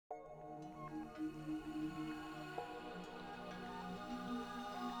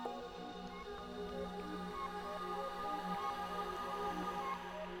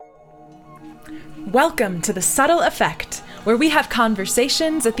Welcome to The Subtle Effect, where we have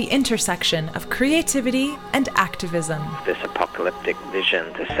conversations at the intersection of creativity and activism. This apocalyptic vision,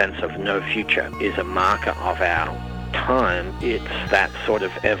 the sense of no future, is a marker of our time. It's that sort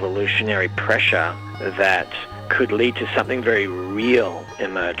of evolutionary pressure that could lead to something very real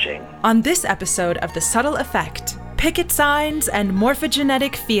emerging. On this episode of The Subtle Effect, picket signs and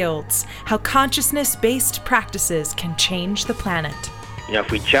morphogenetic fields, how consciousness-based practices can change the planet. You know,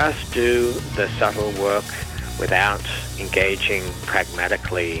 if we just do the subtle work without engaging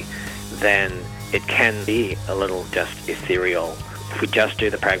pragmatically, then it can be a little just ethereal. If we just do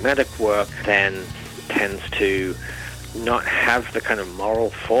the pragmatic work, then it tends to not have the kind of moral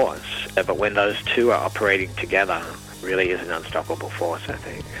force. But when those two are operating together, really is an unstoppable force, I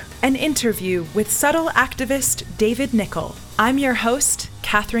think. An interview with subtle activist David Nicol. I'm your host,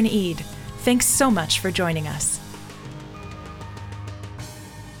 Katherine Eade. Thanks so much for joining us.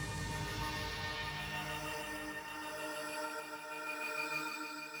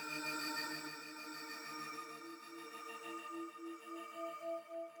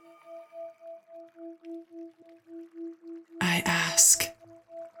 I ask,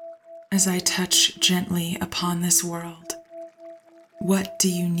 as I touch gently upon this world, what do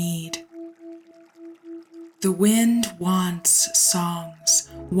you need? The wind wants songs,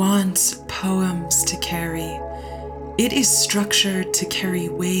 wants poems to carry. It is structured to carry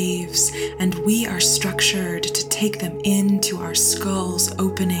waves, and we are structured to take them into our skull's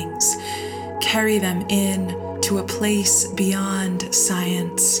openings, carry them in to a place beyond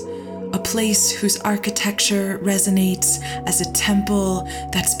science, a place whose architecture resonates as a temple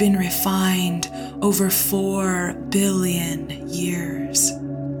that's been refined over 4 billion years.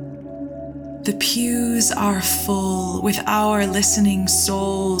 The pews are full with our listening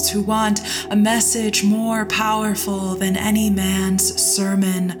souls who want a message more powerful than any man's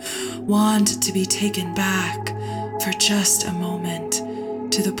sermon, want to be taken back for just a moment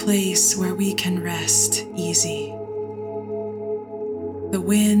to the place where we can rest easy. The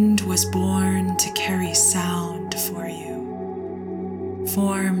wind was born to carry sound for you,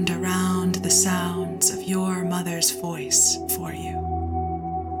 formed around the sounds of your mother's voice for you.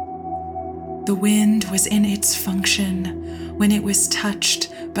 The wind was in its function when it was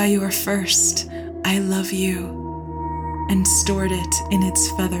touched by your first "I love you" and stored it in its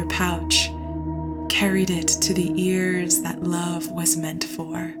feather pouch, carried it to the ears that love was meant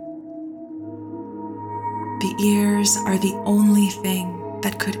for. The ears are the only thing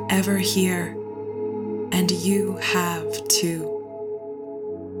that could ever hear, and you have too.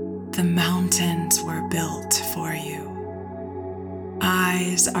 The mountains were built for you.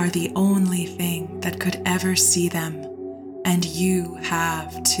 Eyes are the only thing that could ever see them, and you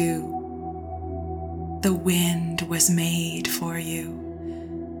have too. The wind was made for you.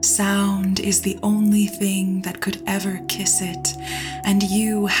 Sound is the only thing that could ever kiss it, and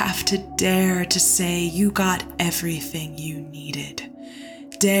you have to dare to say you got everything you needed.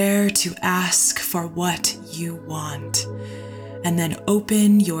 Dare to ask for what you want, and then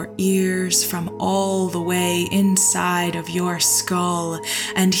open your ears from all the way inside of your skull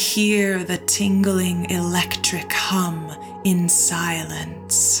and hear the tingling electric hum in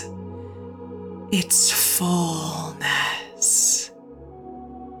silence. Its fullness.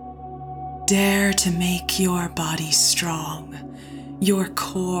 Dare to make your body strong, your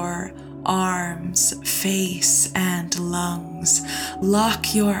core, arms, face, and lungs.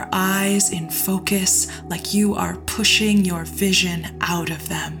 Lock your eyes in focus like you are pushing your vision out of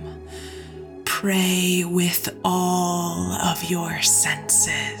them. Pray with all of your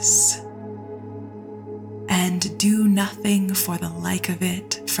senses. And do nothing for the like of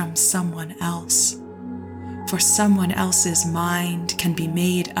it from someone else. For someone else's mind can be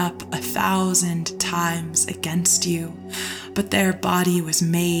made up 1,000 times against you, but their body was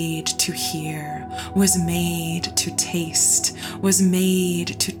made to hear, was made to taste, was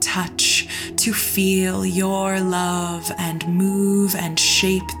made to touch, to feel your love and move and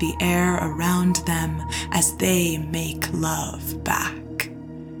shape the air around them as they make love back.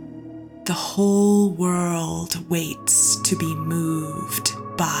 The whole world waits to be moved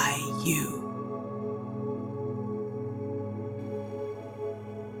by you.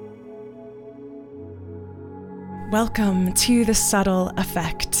 Welcome to The Subtle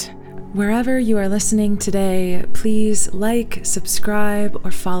Effect. Wherever you are listening today, please like, subscribe,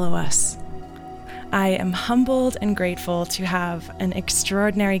 or follow us. I am humbled and grateful to have an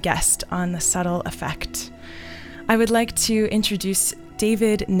extraordinary guest on The Subtle Effect. I would like to introduce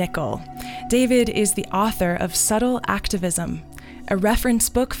David Nicol. David is the author of Subtle Activism, a reference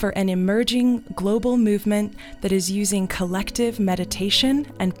book for an emerging global movement that is using collective meditation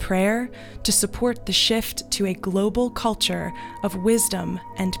and prayer to support the shift to a global culture of wisdom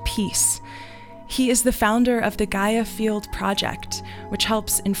and peace. He is the founder of the Gaia Field Project, which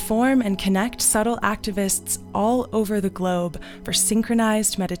helps inform and connect subtle activists all over the globe for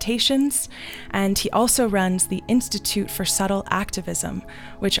synchronized meditations, and he also runs the Institute for Subtle Activism,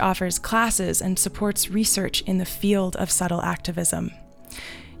 which offers classes and supports research in the field of subtle activism.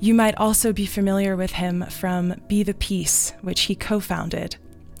 You might also be familiar with him from Be the Peace, which he co-founded.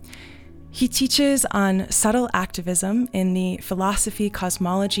 He teaches on subtle activism in the Philosophy,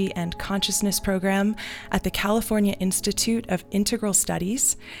 Cosmology, and Consciousness program at the California Institute of Integral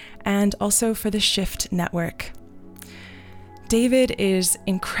Studies, and also for the Shift Network. David is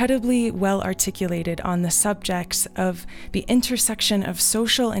incredibly well articulated on the subjects of the intersection of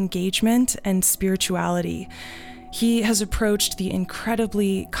social engagement and spirituality. He has approached the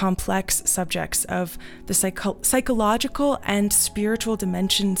incredibly complex subjects of the psychological and spiritual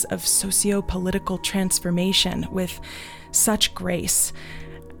dimensions of socio-political transformation with such grace.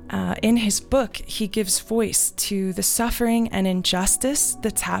 In his book, he gives voice to the suffering and injustice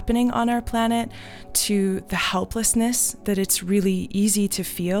that's happening on our planet, to the helplessness that it's really easy to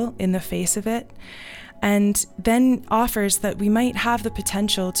feel in the face of it, and then offers that we might have the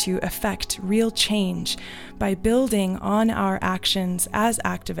potential to affect real change by building on our actions as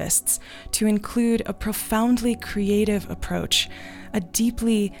activists to include a profoundly creative approach, a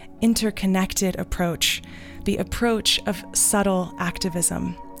deeply interconnected approach, the approach of subtle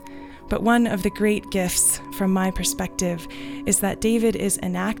activism. But one of the great gifts, from my perspective, is that David is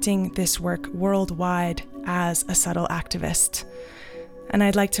enacting this work worldwide as a subtle activist. And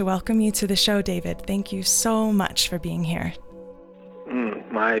I'd like to welcome you to the show, David. Thank you so much for being here.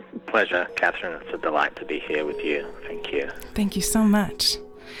 My pleasure, Katherine. It's a delight to be here with you. Thank you. Thank you so much.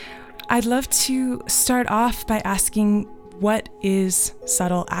 I'd love to start off by asking, what is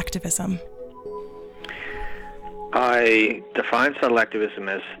subtle activism? I define subtle activism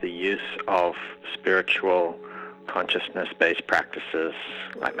as the use of spiritual, consciousness-based practices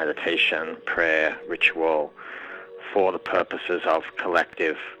like meditation, prayer, ritual, for the purposes of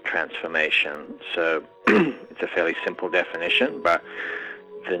collective transformation. So it's a fairly simple definition, but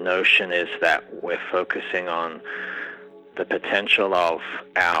the notion is that we're focusing on the potential of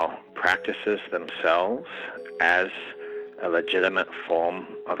our practices themselves as a legitimate form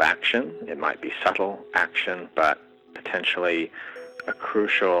of action. It might be subtle action, but potentially a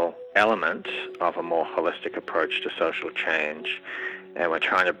crucial element of a more holistic approach to social change. And we're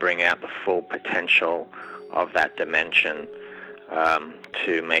trying to bring out the full potential of that dimension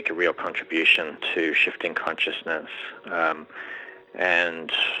to make a real contribution to shifting consciousness. The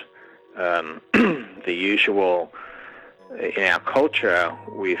usual, in our culture,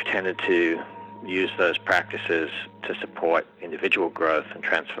 we've tended to use those practices to support individual growth and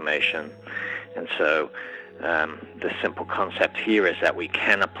transformation. And so the simple concept here is that we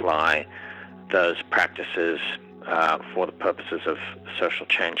can apply those practices for the purposes of social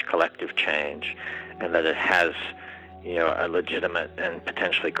change, collective change, and that it has, a legitimate and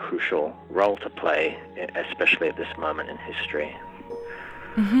potentially crucial role to play, especially at this moment in history.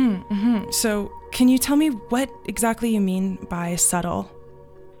 So can you tell me what exactly you mean by subtle?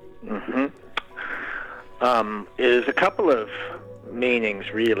 There's a couple of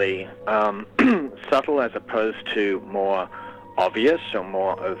meanings, really. Subtle as opposed to more obvious or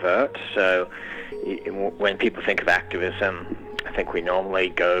more overt. So when people think of activism, I think we normally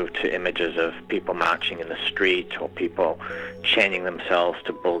go to images of people marching in the street or people chaining themselves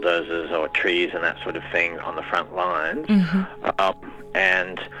to bulldozers or trees and that sort of thing on the front lines.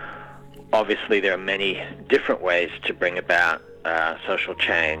 And obviously there are many different ways to bring about social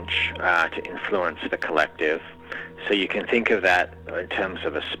change, to influence the collective. So you can think of that in terms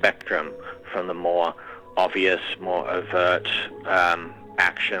of a spectrum from the more obvious, more overt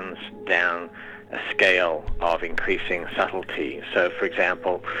actions down a scale of increasing subtlety. So, for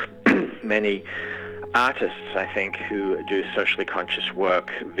example, many artists, I think, who do socially conscious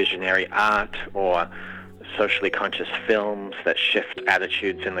work, visionary art, or socially conscious films that shift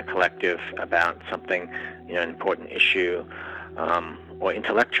attitudes in the collective about something, an important issue, or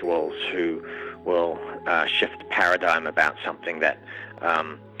intellectuals who will shift paradigm about something that,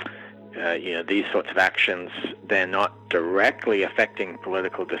 these sorts of actions, they're not directly affecting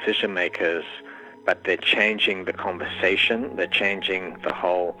political decision makers, but they're changing the conversation, they're changing the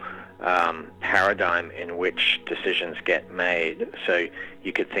whole paradigm in which decisions get made. So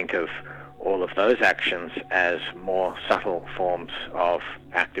you could think of all of those actions as more subtle forms of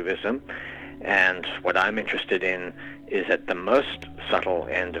activism. And what I'm interested in is at the most subtle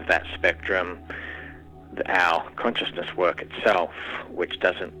end of that spectrum, our consciousness work itself, which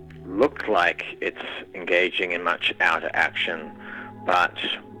doesn't look like it's engaging in much outer action, but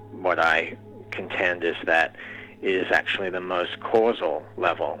what I contend is that it is actually the most causal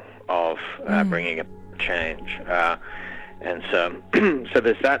level of bringing a change. And so, so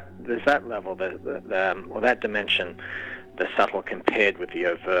there's that level, or that dimension, the subtle compared with the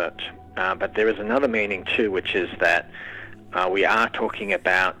overt. But there is another meaning too, which is that we are talking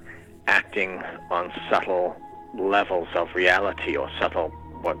about acting on subtle levels of reality, or subtle,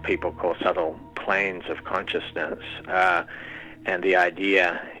 what people call subtle planes of consciousness. And the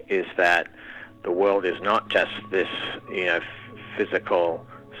idea is that the world is not just this, physical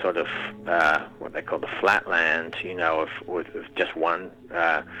sort of what they call the flatland, with just one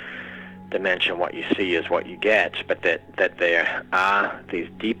dimension. What you see is what you get, but that there are these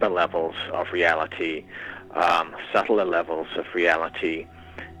deeper levels of reality, subtler levels of reality,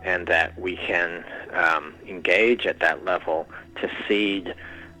 and that we can engage at that level to seed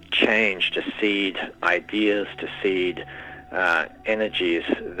change, to seed ideas, to seed energies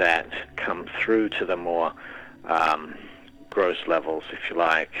that come through to the more gross levels, if you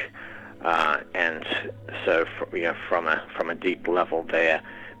like, and so from a deep level there,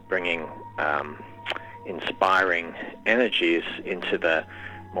 bringing inspiring energies into the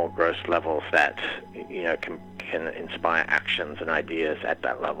more gross levels that can inspire actions and ideas at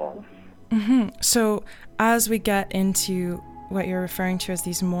that level. Mm-hmm. So as we get into what you're referring to as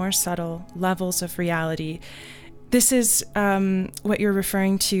these more subtle levels of reality, this is what you're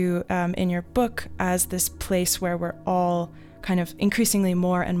referring to in your book as this place where we're all kind of increasingly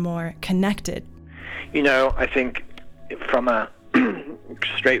more and more connected. I think from a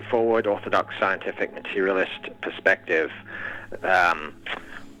straightforward, orthodox, scientific, materialist perspective,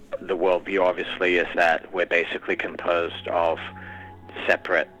 the worldview obviously is that we're basically composed of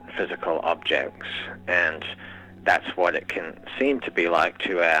separate physical objects, and that's what it can seem to be like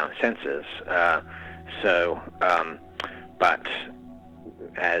to our senses. But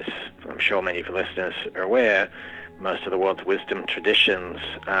as I'm sure many of your listeners are aware, most of the world's wisdom traditions,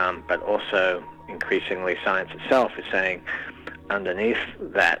 but also increasingly science itself, is saying underneath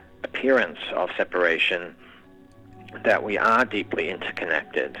that appearance of separation that we are deeply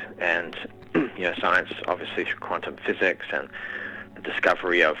interconnected. And science, obviously through quantum physics and the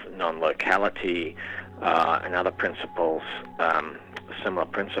discovery of non-locality and other principles, similar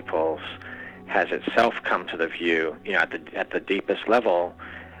principles, has itself come to the view, at the deepest level,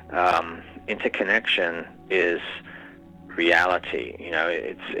 interconnection is reality.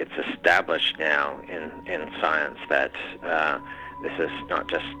 It's established now in science that this is not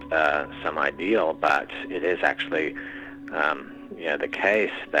just some ideal, but it is actually the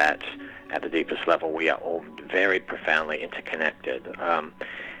case that at the deepest level we are all very profoundly interconnected.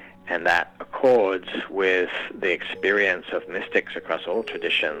 And that accords with the experience of mystics across all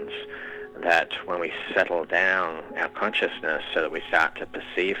traditions, that when we settle down our consciousness so that we start to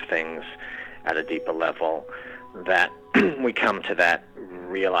perceive things at a deeper level, that we come to that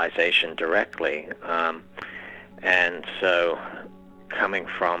realization directly. And so coming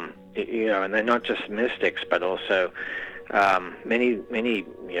from, and they're not just mystics, but also many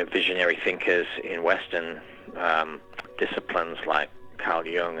visionary thinkers in Western disciplines like Carl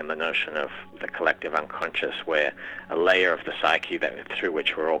Jung and the notion of the collective unconscious, where a layer of the psyche through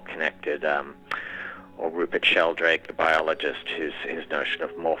which we're all connected, or Rupert Sheldrake, the biologist, his notion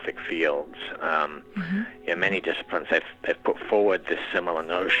of morphic fields. Many disciplines, they've put forward this similar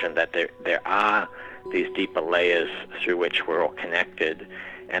notion that there are these deeper layers through which we're all connected,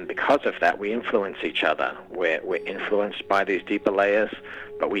 and because of that we influence each other. We're influenced by these deeper layers,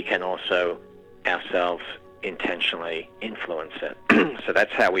 but we can also ourselves intentionally influence it. So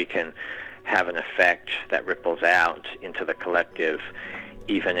that's how we can have an effect that ripples out into the collective,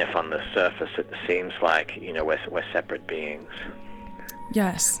 even if on the surface it seems like we're separate beings.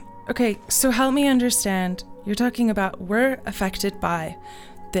 Yes. Okay, so help me understand. You're talking about we're affected by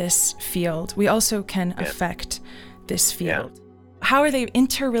this field. We also can affect this field. Yeah. How are they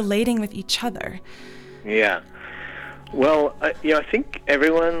interrelating with each other? Yeah. Well, I think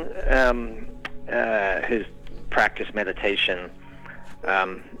everyone who's practiced meditation,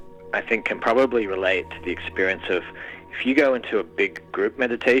 I think, can probably relate to the experience of, if you go into a big group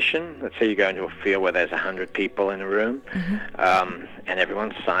meditation, let's say you go into a field where there's 100 people in a room, and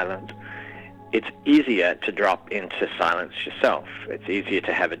everyone's silent, it's easier to drop into silence yourself. It's easier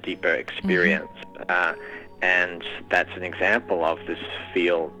to have a deeper experience. And that's an example of this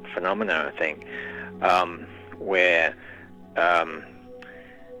field phenomena, I think, where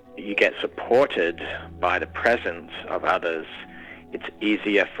you get supported by the presence of others, it's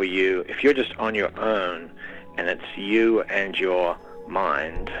easier for you. If you're just on your own and it's you and your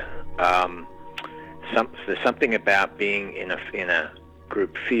mind, there's something about being in a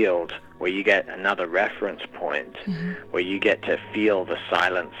group field where you get another reference point, where you get to feel the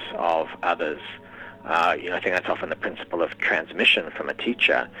silence of others. I think that's often the principle of transmission from a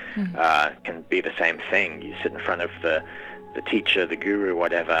teacher. Can be the same thing. You sit in front of the teacher, the guru,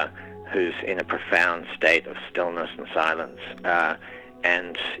 whatever, who's in a profound state of stillness and silence,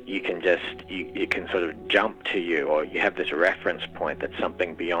 and you can you can sort of jump to you, or you have this reference point that's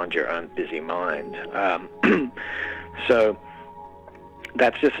something beyond your own busy mind. So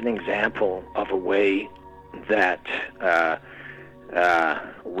that's just an example of a way that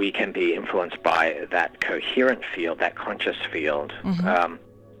we can be influenced by that coherent field, that conscious field. I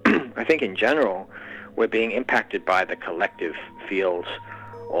think in general, we're being impacted by the collective field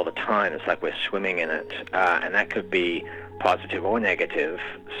all the time. It's like we're swimming in it, and that could be positive or negative.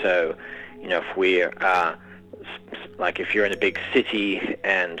 So, if we're if you're in a big city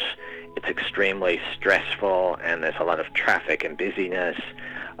and it's extremely stressful and there's a lot of traffic and busyness,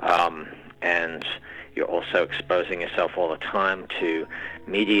 and you're also exposing yourself all the time to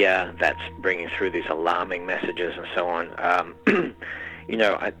media that's bringing through these alarming messages and so on.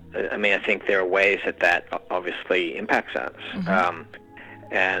 I think there are ways that obviously impacts us.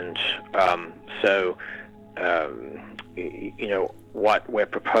 What we're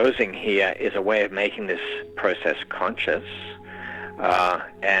proposing here is a way of making this process conscious.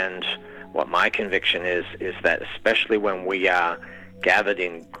 And what my conviction is that especially when we are gathered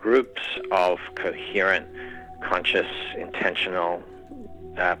in groups of coherent, conscious, intentional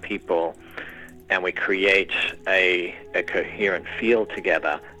people, and we create a coherent field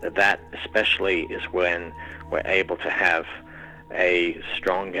together, that especially is when we're able to have a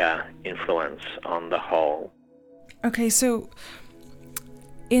stronger influence on the whole. Okay, so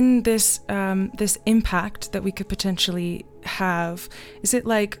in this this impact that we could potentially have, is it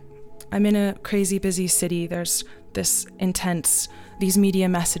like I'm in a crazy busy city, there's these media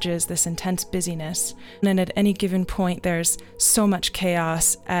messages, this intense busyness, and then at any given point there's so much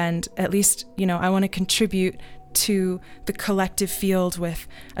chaos, and at least, I want to contribute to the collective field with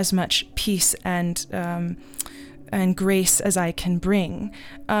as much peace and grace as I can bring.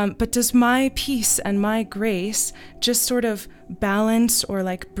 But does my peace and my grace just sort of balance or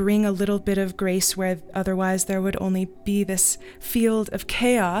bring a little bit of grace where otherwise there would only be this field of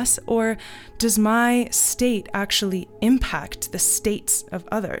chaos? Or does my state actually impact the states of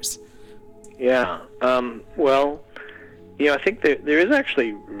others? Yeah. I think there is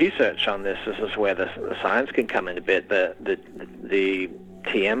actually research on this. This is where the science can come in a bit. The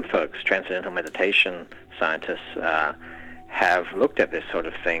TM folks, Transcendental Meditation scientists, have looked at this sort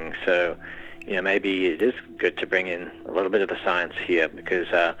of thing. So, maybe it is good to bring in a little bit of the science here, because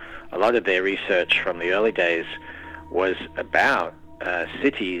a lot of their research from the early days was about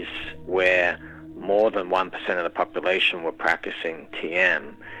cities where more than 1% of the population were practicing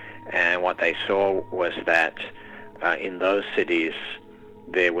TM. And what they saw was that in those cities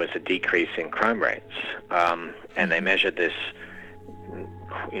there was a decrease in crime rates. And they measured this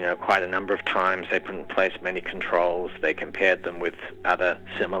quite a number of times. They put in place many controls. They compared them with other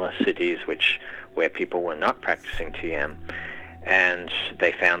similar cities where people were not practicing TM, and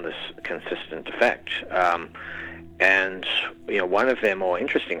they found this consistent effect. And one of their more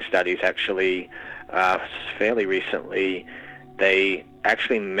interesting studies, actually, fairly recently, they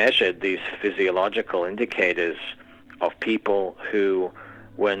actually measured these physiological indicators of people who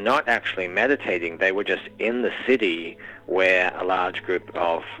were not actually meditating. They were just in the city where a large group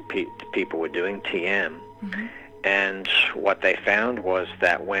of people were doing TM. And what they found was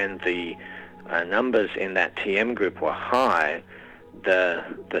that when the numbers in that TM group were high, the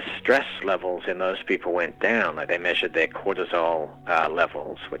stress levels in those people went down. They measured their cortisol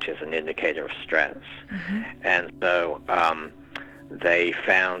levels, which is an indicator of stress. And so they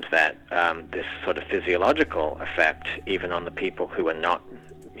found that this sort of physiological effect, even on the people who were not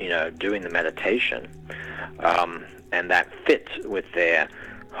doing the meditation, and that fits with their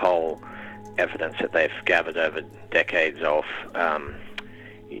whole evidence that they've gathered over decades of,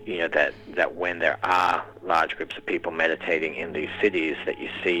 that when there are large groups of people meditating in these cities, that you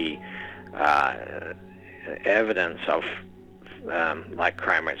see evidence of like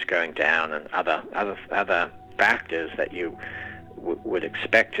crime rates going down and other factors that you would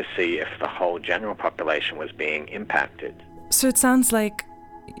expect to see if the whole general population was being impacted. So it sounds like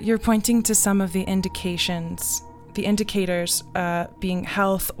you're pointing to some of the indications the indicators being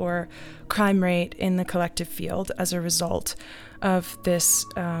health or crime rate in the collective field as a result of this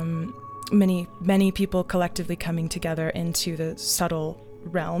many people collectively coming together into the subtle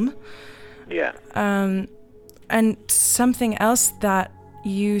realm. Yeah. And something else that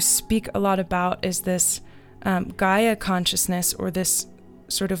you speak a lot about is this Gaia consciousness, or this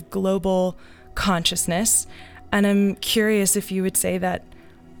sort of global consciousness. And I'm curious if you would say that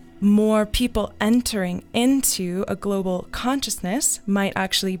more people entering into a global consciousness might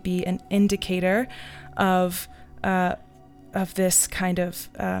actually be an indicator of this kind of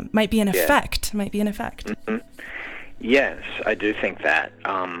might be an effect. Mm-hmm. Yes, I do think that.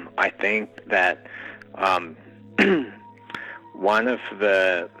 I think that one of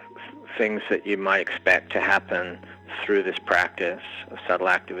the things that you might expect to happen through this practice of subtle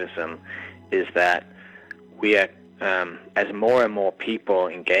activism is that we are, as more and more people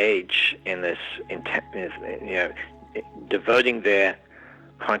engage in this, devoting their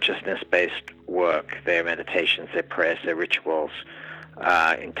consciousness-based work, their meditations, their prayers, their rituals,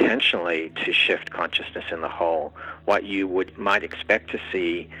 intentionally to shift consciousness in the whole, what you might expect to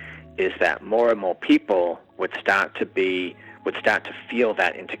see is that more and more people would start to feel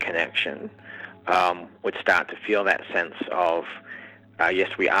that interconnection, would start to feel that sense of, yes,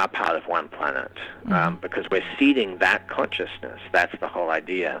 we are part of one planet, because we're seeding that consciousness. That's the whole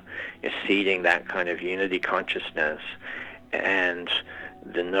idea. You're seeding that kind of unity consciousness, and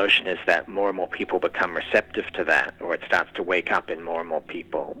the notion is that more and more people become receptive to that, or it starts to wake up in more and more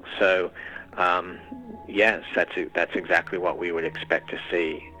people. So, yes, that's exactly what we would expect to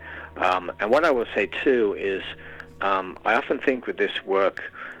see. And what I will say too is, I often think with this work,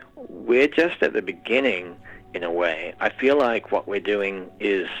 we're just at the beginning in a way. I feel like what we're doing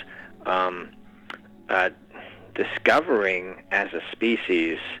is discovering as a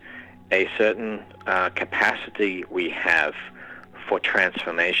species a certain capacity we have for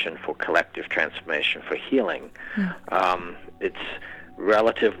transformation, for collective transformation, for healing. It's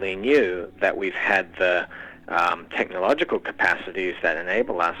relatively new that we've had the technological capacities that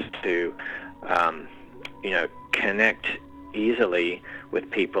enable us to connect easily with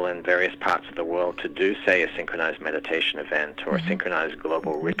people in various parts of the world to do, say, a synchronized meditation event or a synchronized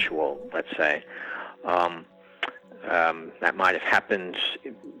global ritual, let's say. That might have happened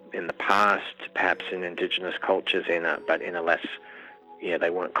in the past, perhaps in indigenous cultures, but in a less, they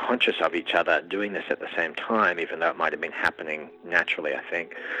weren't conscious of each other doing this at the same time, even though it might have been happening naturally, I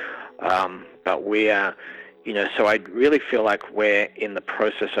think. But we are, so I really feel like we're in the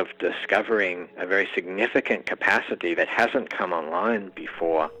process of discovering a very significant capacity that hasn't come online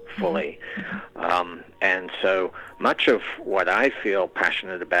before fully. And so much of what I feel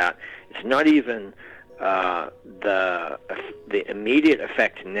passionate about is not even the immediate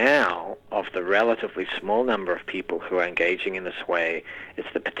effect now of the relatively small number of people who are engaging in this way. It's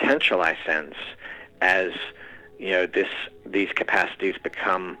the potential I sense as these capacities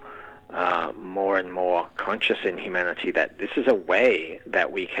become more and more conscious in humanity, that this is a way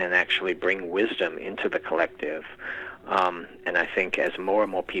that we can actually bring wisdom into the collective. And I think as more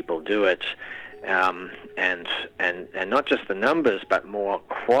and more people do it, and not just the numbers, but more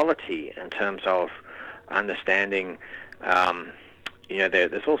quality in terms of understanding,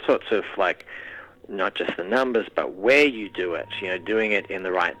 there's all sorts of, like, not just the numbers, but where you do it, doing it in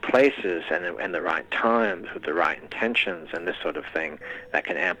the right places and the right times with the right intentions and this sort of thing that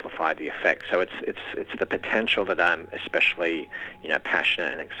can amplify the effect. So it's the potential that I'm especially,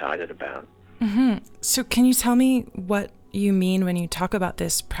 passionate and excited about. So can you tell me what you mean when you talk about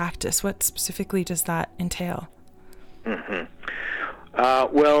this practice? What specifically does that entail?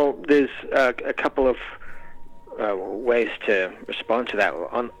 Well, there's a couple of ways to respond to that.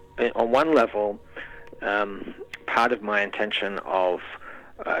 On one level, part of my intention of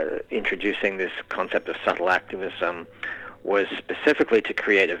introducing this concept of subtle activism was specifically to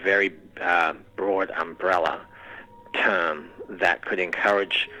create a very broad umbrella term that could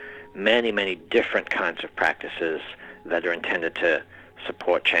encourage many, many different kinds of practices that are intended to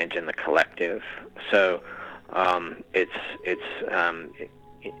support change in the collective. So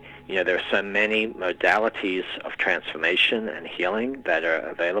there are so many modalities of transformation and healing that are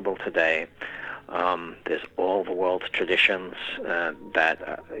available today. There's all the world's traditions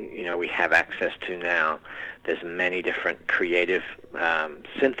that we have access to now. There's many different creative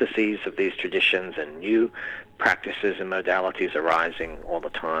syntheses of these traditions and new practices and modalities arising all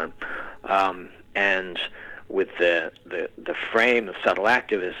the time. And with the frame of subtle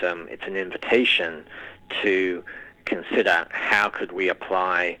activism, it's an invitation to consider how could we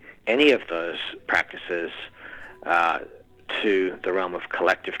apply any of those practices to the realm of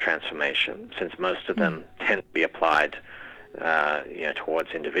collective transformation, since most of them can be applied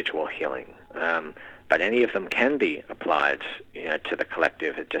towards individual healing. But any of them can be applied, to the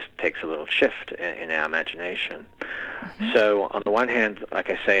collective. It just takes a little shift in our imagination. Mm-hmm. So on the one hand, like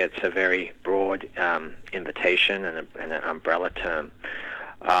I say, it's a very broad invitation and an umbrella term.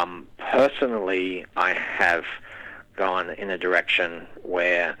 Personally, I have gone in a direction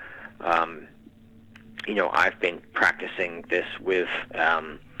where, I've been practicing this with,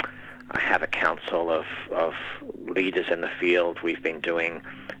 I have a council of leaders in the field. We've been doing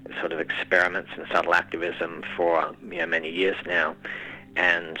sort of experiments in subtle activism for many years now.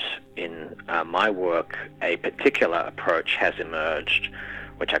 And in my work, a particular approach has emerged,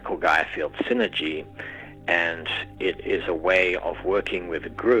 which I call Gaia Field Synergy. And it is a way of working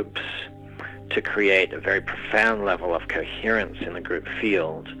with groups to create a very profound level of coherence in the group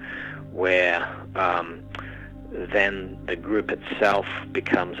field, where then the group itself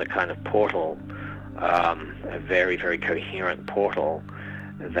becomes a kind of portal, a very, very coherent portal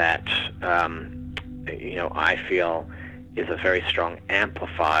that, I feel is a very strong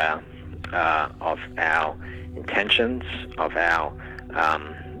amplifier of our intentions, of our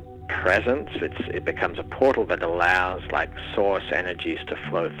presence. It becomes a portal that allows source energies to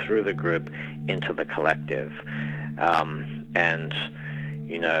flow through the group into the collective. And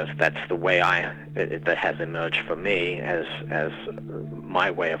that's the way that has emerged for me as my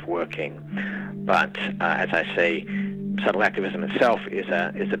way of working. But as I say, subtle activism itself is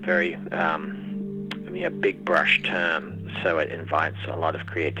a very big brush term, so it invites a lot of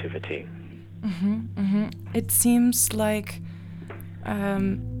creativity. Mm-hmm, mm-hmm. It seems like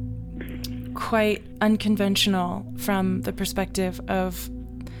quite unconventional from the perspective of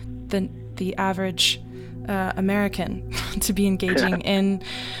the average American to be engaging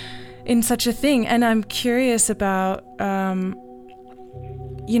in such a thing. And I'm curious about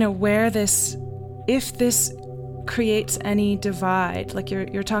where if this creates any divide. Like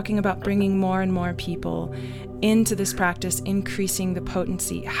you're talking about bringing more and more people into this practice, increasing the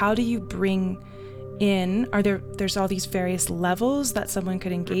potency. How do you bring in, there's all these various levels that someone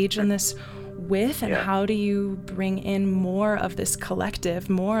could engage in this with, and how do you bring in more of this collective,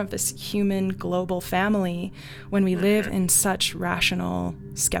 more of this human global family when we live in such rational,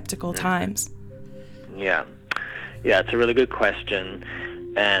 skeptical times? Yeah, it's a really good question.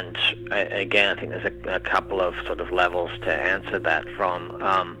 And again, I think there's a couple of sort of levels to answer that from.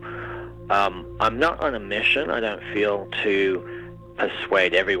 I'm not on a mission, I don't feel, to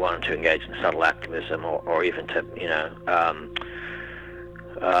persuade everyone to engage in subtle activism or even to,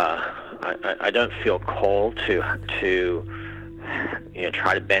 I don't feel called to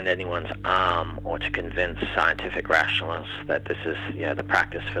try to bend anyone's arm or to convince scientific rationalists that this is, the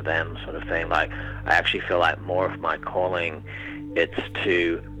practice for them, sort of thing. I actually feel like more of my calling, it's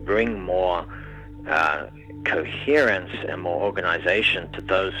to bring more coherence and more organization to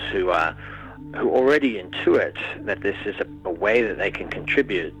those who already intuit that this is a way that they can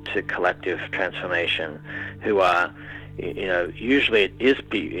contribute to collective transformation, who are, usually it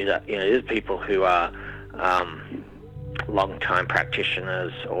is people who are long-time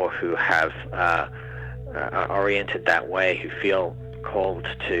practitioners or who have are oriented that way, who feel called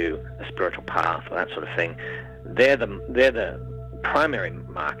to a spiritual path or that sort of thing. They're the primary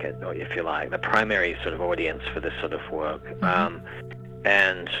market, or if you like, the primary sort of audience for this sort of work.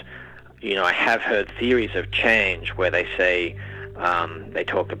 And I have heard theories of change where they say, they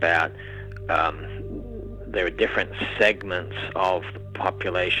talk about there are different segments of the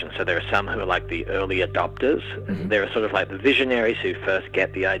population. So there are some who are like the early adopters. There are sort of like the visionaries who first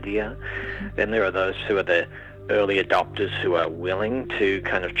get the idea. Then there are those who are the early adopters who are willing to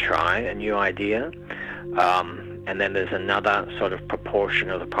kind of try a new idea. And then there's another sort of proportion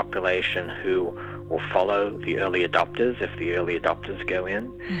of the population who will follow the early adopters if the early adopters go in,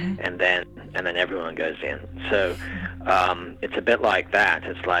 and then everyone goes in. So it's a bit like that.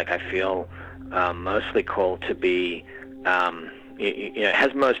 It's like I feel mostly called to be, it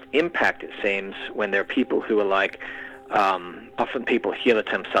has most impact, it seems, when there are people who are like, often people hear the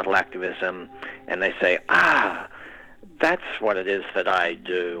term subtle activism and they say, that's what it is that I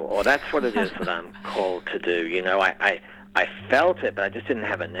do, or that's what it is that I'm called to do. I felt it, but I just didn't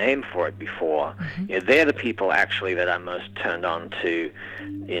have a name for it before. They're the people actually that I'm most turned on to,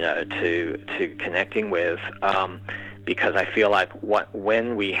 to connecting with, because I feel like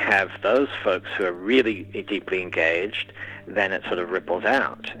when we have those folks who are really deeply engaged, then it sort of ripples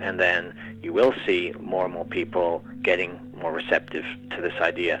out, and then you will see more and more people getting more receptive to this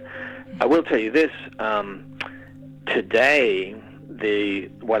idea. I will tell you this. Today,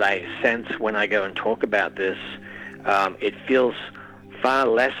 what I sense when I go and talk about this, it feels far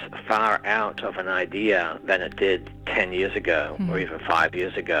less far out of an idea than it did 10 years ago or even 5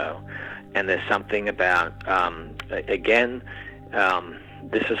 years ago. And there's something about, again,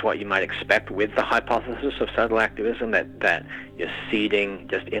 this is what you might expect with the hypothesis of subtle activism, that you're seeding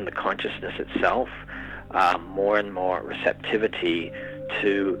just in the consciousness itself more and more receptivity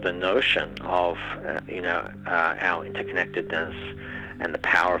to the notion of, our interconnectedness and the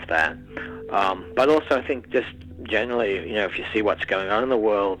power of that. But also I think just generally, if you see what's going on in the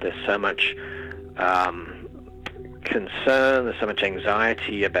world, there's so much concern, there's so much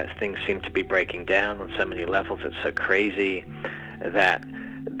anxiety about things seem to be breaking down on so many levels. It's so crazy that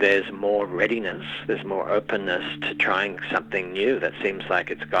there's more readiness, there's more openness to trying something new that seems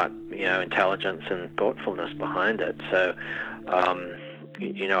like it's got, intelligence and thoughtfulness behind it. So,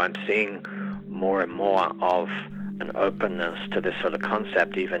 I'm seeing more and more of an openness to this sort of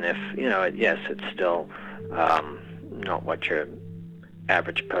concept, even if, yes, it's still not what your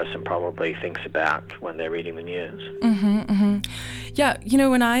average person probably thinks about when they're reading the news. Yeah,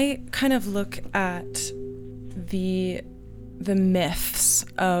 when I kind of look at the myths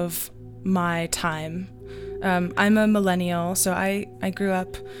of my time, I'm a millennial, so I grew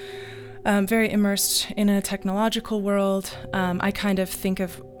up very immersed in a technological world. I kind of think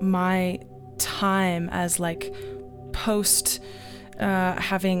of my time as like post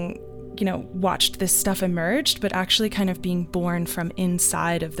having watched this stuff emerged, but actually kind of being born from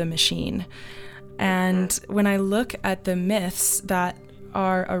inside of the machine. And when I look at the myths that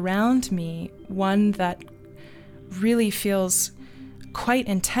are around me, one that really feels quite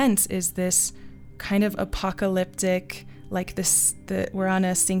intense is this kind of apocalyptic, like we're on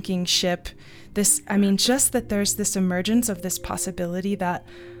a sinking ship. Just that there's this emergence of this possibility that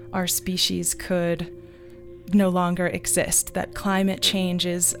our species could no longer exist, that climate change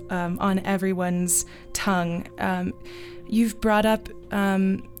is on everyone's tongue. You've brought up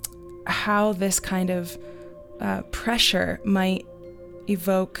how this kind of pressure might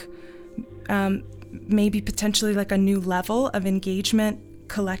evoke maybe potentially like a new level of engagement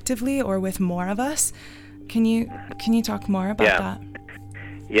collectively or with more of us. Can you talk more about that?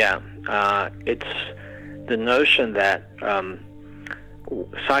 Yeah, it's the notion that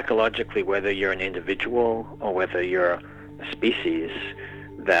psychologically, whether you're an individual or whether you're a species,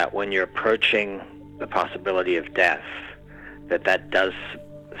 that when you're approaching the possibility of death, that does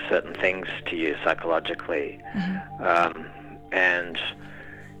certain things to you psychologically, and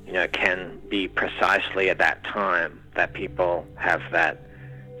can be precisely at that time that people have that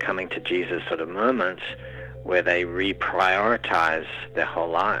coming to Jesus sort of moment where they reprioritize their whole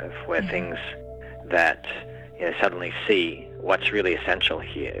life, where things that suddenly see what's really essential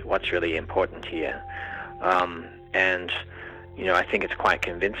here, what's really important here. And I think it's quite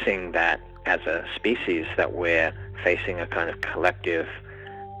convincing that as a species that we're facing a kind of collective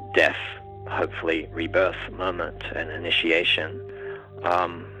death, hopefully rebirth moment and initiation.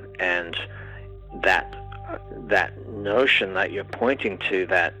 And that notion that you're pointing to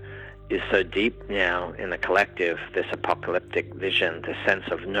that is so deep now in the collective, this apocalyptic vision, this sense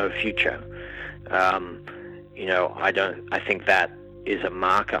of no future. I think that is a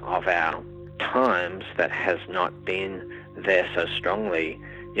marker of our times that has not been there so strongly,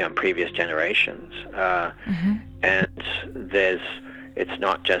 in previous generations. And it's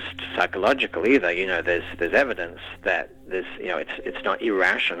not just psychological either. There's evidence that it's not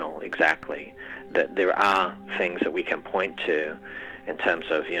irrational exactly, that there are things that we can point to in terms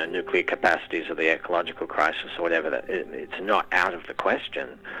of nuclear capacities or the ecological crisis or whatever, that it's not out of the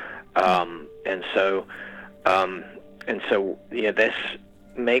question. And so this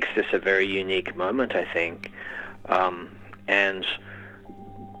makes this a very unique moment, I think.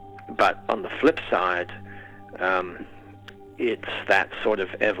 But on the flip side, it's that sort of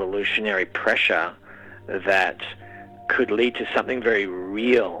evolutionary pressure that could lead to something very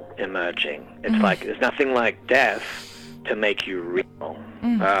real emerging. It's like there's nothing like death to make you real,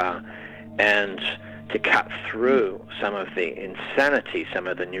 and to cut through some of the insanity, some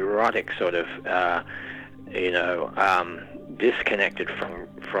of the neurotic sort of, disconnected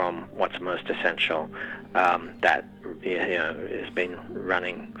from what's most essential, that has been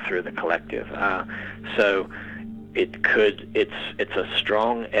running through the collective. So it's a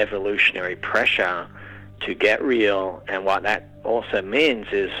strong evolutionary pressure to get real, and what that also means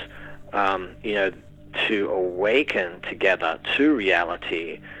is, to awaken together to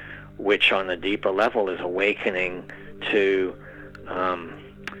reality, which on a deeper level is awakening to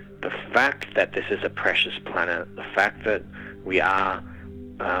the fact that this is a precious planet, the fact that we are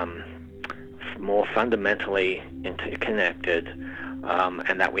more fundamentally interconnected,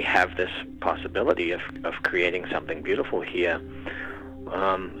 and that we have this possibility of creating something beautiful here,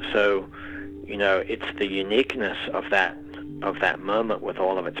 So, it's the uniqueness of that moment with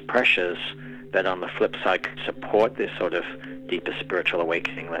all of its pressures that on the flip side could support this sort of deeper spiritual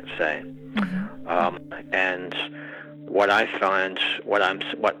awakening, let's say. And what I find,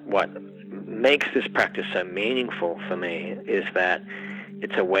 what makes this practice so meaningful for me is that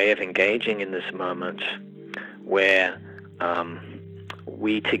it's a way of engaging in this moment where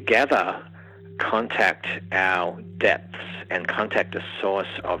we together contact our depths and contact a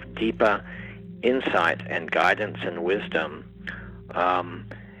source of deeper insight and guidance and wisdom.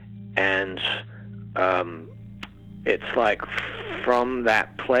 And it's like from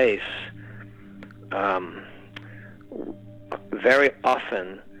that place, very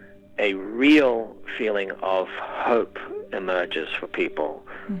often a real feeling of hope emerges for people.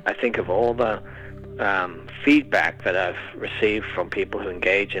 I think of all the feedback that I've received from people who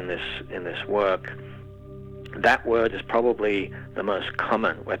engage in this work. That word is probably the most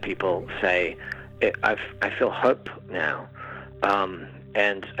common, where people say, I feel hope now.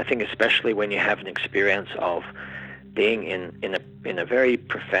 And I think especially when you have an experience of being in a very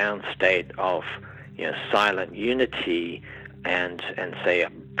profound state of silent unity and say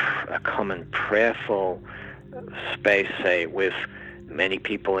a common prayerful space, say with many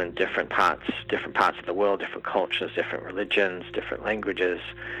people in different parts of the world, different cultures, different religions, different languages.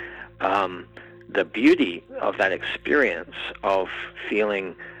 The beauty of that experience of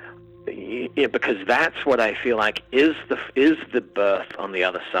feeling, because that's what I feel like is the birth on the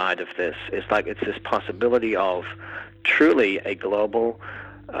other side of this. It's like it's this possibility of truly a global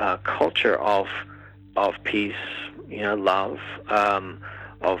culture of peace, love,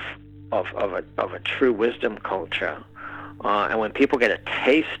 of a true wisdom culture. And when people get a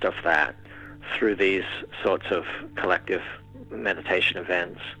taste of that through these sorts of collective meditation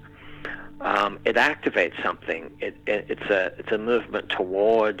events, it activates something. It's a movement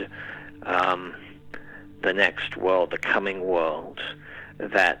toward the next world, the coming world,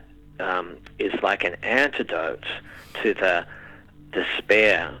 that is like an antidote to the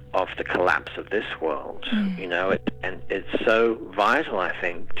despair of the collapse of this world. And it's so vital, I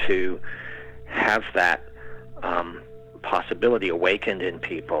think, to have that possibility awakened in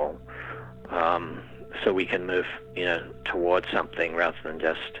people, so we can move, towards something rather than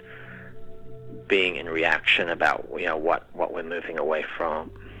just being in reaction about what we're moving away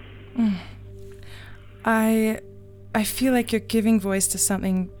from. I feel like you're giving voice to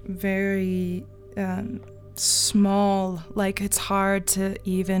something very small, like it's hard to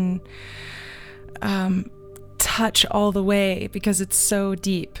even touch all the way because it's so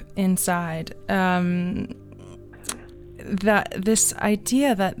deep inside. That this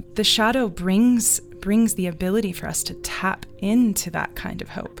idea that the shadow brings the ability for us to tap into that kind of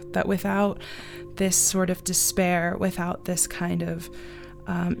hope, that without this sort of despair, without this kind of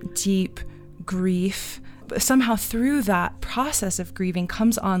deep grief, somehow through that process of grieving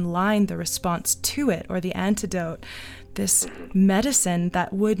comes online the response to it, or the antidote, this medicine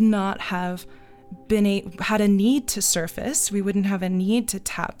that would not have had a need to surface. We wouldn't have a need to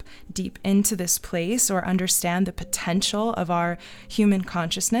tap deep into this place or understand the potential of our human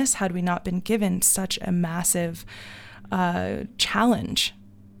consciousness had we not been given such a massive challenge.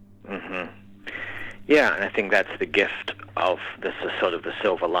 Yeah, and I think that's the gift of this, sort of the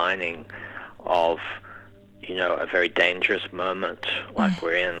silver lining of a very dangerous moment like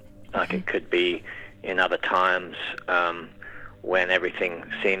we're in, like it could be in other times, when everything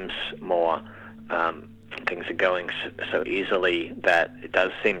seems more things are going so easily that it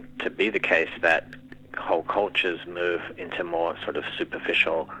does seem to be the case that whole cultures move into more sort of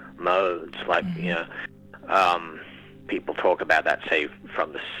superficial modes, like people talk about that, say,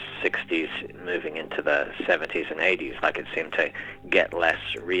 from the 60s moving into the 70s and 80s, like it seemed to get less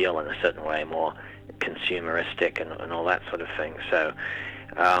real in a certain way, more consumeristic and all that sort of thing. So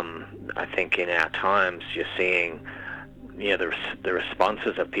I think in our times you're seeing the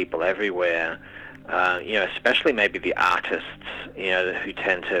responses of people everywhere, especially maybe the artists, who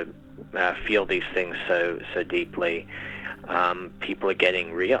tend to feel these things so deeply. People are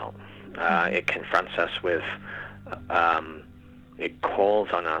getting real. It confronts us with, it calls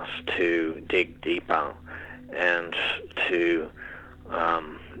on us to dig deeper and to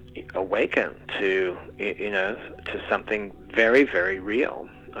awaken to something very, very real.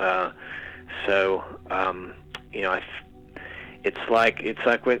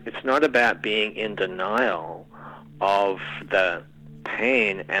 It's not about being in denial of the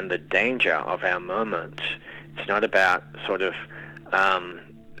pain and the danger of our moment. It's not about sort of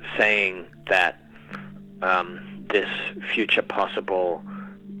saying that this future possible,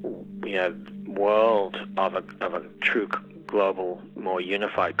 world of a true global, more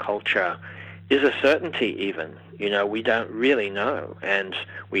unified culture is a certainty even. We don't really know, and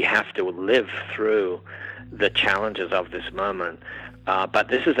we have to live through the challenges of this moment. But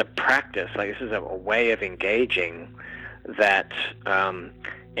this is a practice, this is a way of engaging that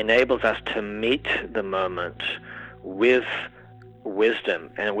enables us to meet the moment with wisdom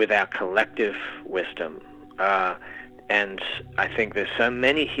and with our collective wisdom. And I think there's so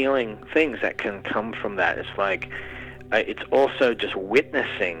many healing things that can come from that. It's also just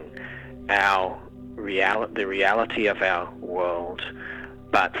witnessing the reality of our world,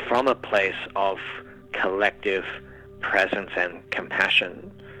 but from a place of collective presence and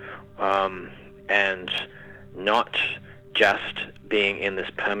compassion, and not just being in this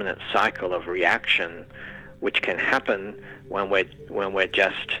permanent cycle of reaction, which can happen when we're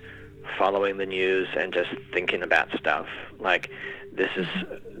just following the news and just thinking about stuff. This is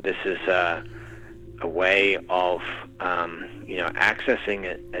a way of accessing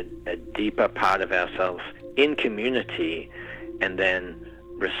a deeper part of ourselves in community, and then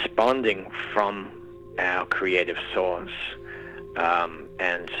responding from our creative source.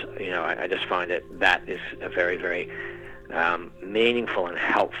 I just find that is a very, very meaningful and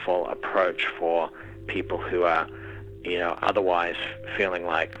helpful approach for people who are otherwise feeling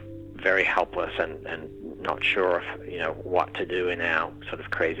very helpless and not sure of what to do in our sort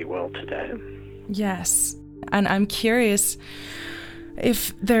of crazy world today. Yes, and I'm curious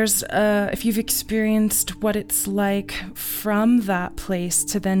if you've experienced what it's like from that place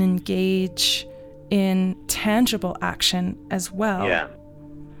to then engage in tangible action as well.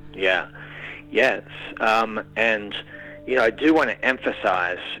 Yes. And I do want to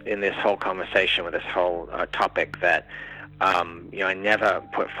emphasize in this whole conversation with this whole topic that I never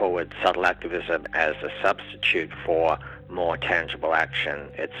put forward subtle activism as a substitute for more tangible action.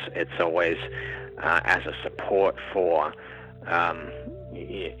 It's always as a support for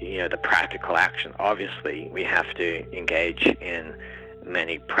the practical action. Obviously, we have to engage in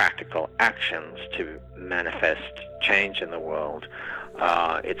many practical actions to manifest change in the world.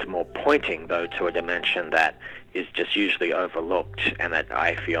 It's more pointing, though, to a dimension that is just usually overlooked, and that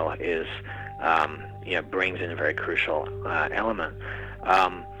I feel is brings in a very crucial element.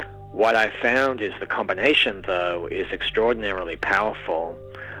 What I found is the combination, though, is extraordinarily powerful,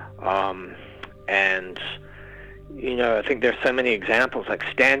 and I think there's so many examples.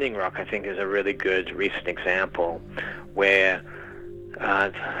 Standing Rock, I think, is a really good recent example where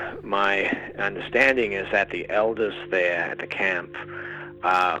my understanding is that the elders there at the camp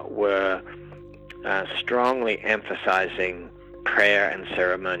were strongly emphasizing prayer and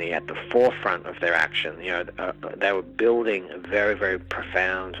ceremony at the forefront of their action. They were building a very, very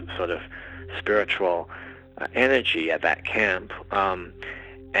profound sort of spiritual energy at that camp.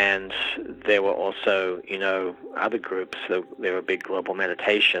 And there were also, other groups. There were big global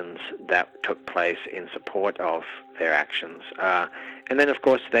meditations that took place in support of their actions. And then, of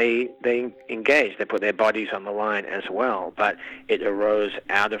course, they engaged. They put their bodies on the line as well. But it arose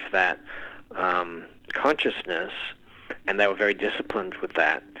out of that consciousness, and they were very disciplined with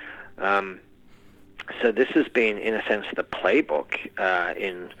that. So this has been, in a sense, the playbook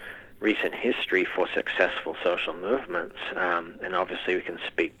in recent history for successful social movements. And obviously we can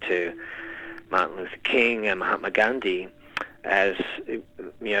speak to Martin Luther King and Mahatma Gandhi as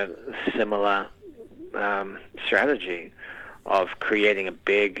similar strategy of creating a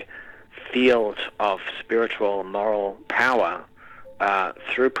big field of spiritual and moral power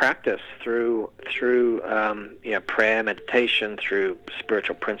through practice, through prayer, meditation, through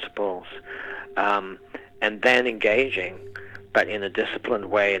spiritual principles, and then engaging, but in a disciplined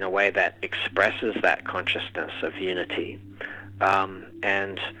way, in a way that expresses that consciousness of unity.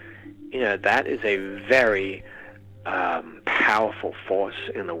 And that is a very powerful force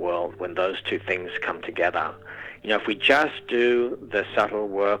in the world when those two things come together. If we just do the subtle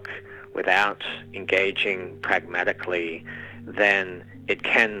work without engaging pragmatically, then it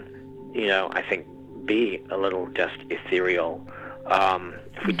can, I think, be a little just ethereal.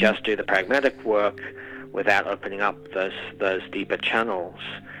 If we just do the pragmatic work without opening up those deeper channels,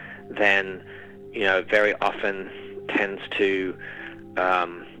 then, very often tends to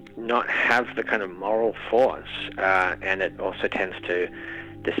not have the kind of moral force, and it also tends to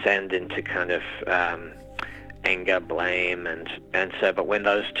descend into kind of anger, blame, and so. But when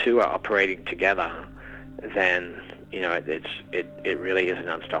those two are operating together, then it really is an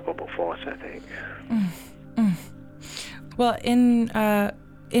unstoppable force, I think. Well,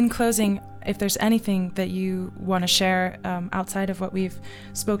 in closing, if there's anything that you want to share outside of what we've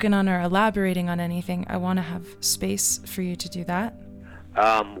spoken on, or elaborating on anything, I want to have space for you to do that.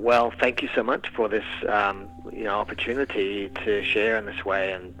 Well, thank you so much for this opportunity to share in this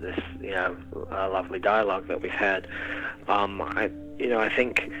way, and this lovely dialogue that we've had. I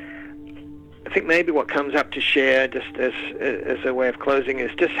think maybe what comes up to share, just as a way of closing,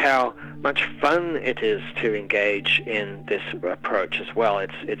 is just how much fun it is to engage in this approach as well.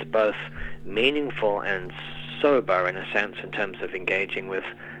 It's both meaningful and sober in a sense in terms of engaging with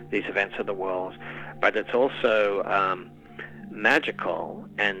these events of the world, but it's also magical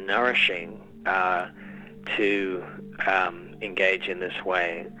and nourishing to engage in this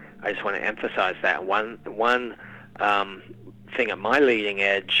way. I just want to emphasize that. One thing at my leading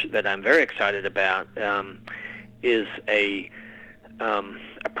edge that I'm very excited about is a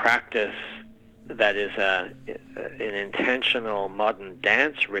practice that is an intentional modern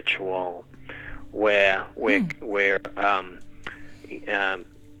dance ritual where we're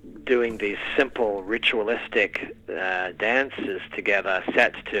doing these simple ritualistic dances together,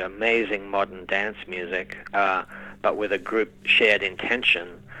 set to amazing modern dance music, but with a group shared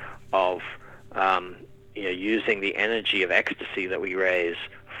intention of using the energy of ecstasy that we raise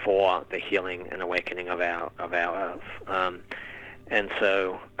for the healing and awakening of our earth. And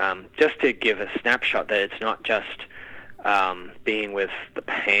so, just to give a snapshot that it's not just being with the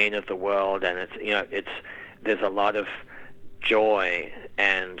pain of the world, and there's a lot of joy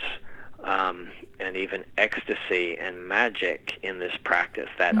and even ecstasy and magic in this practice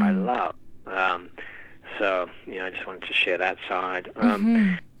that I love. So, I just wanted to share that side.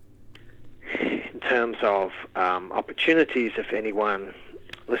 In terms of opportunities, if anyone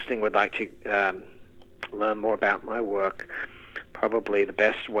listening would like to learn more about my work, probably the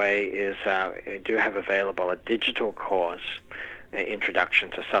best way is I do have available a digital course, Introduction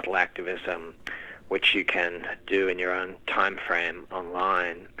to Subtle Activism, which you can do in your own time frame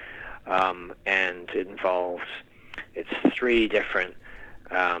online. And it's 3 different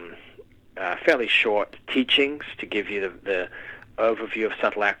fairly short teachings to give you the overview of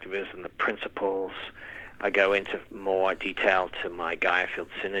subtle activism, the principles. I go into more detail to my Gaia Field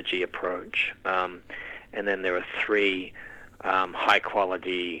Synergy approach. And then there are 3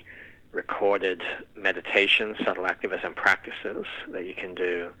 high-quality recorded meditations, subtle activism practices that you can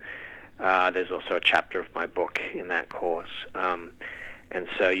do. There's also a chapter of my book in that course. And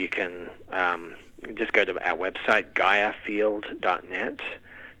so you can just go to our website, GaiaField.net,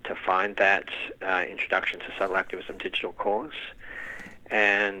 to find that Introduction to Subtle Activism digital course.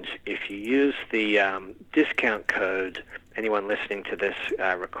 And if you use the discount code, anyone listening to this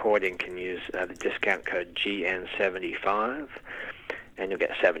recording can use the discount code GN75, and you'll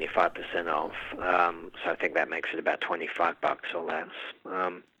get 75% off. So I think that makes it about $25 or less.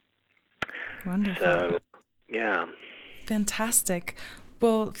 Wonderful. So, yeah. Fantastic.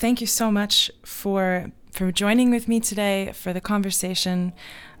 Well, thank you so much for joining with me today, for the conversation.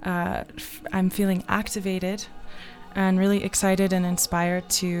 I'm feeling activated and really excited and inspired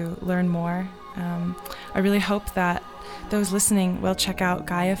to learn more. I really hope that those listening will check out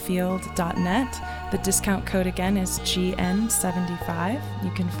GaiaField.net. The discount code again is GN75.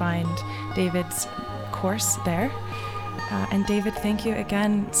 You can find David's course there. And David, thank you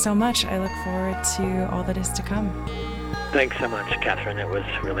again so much. I look forward to all that is to come. Thanks so much, Katherine. It was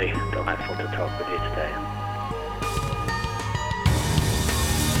really delightful to talk with you today.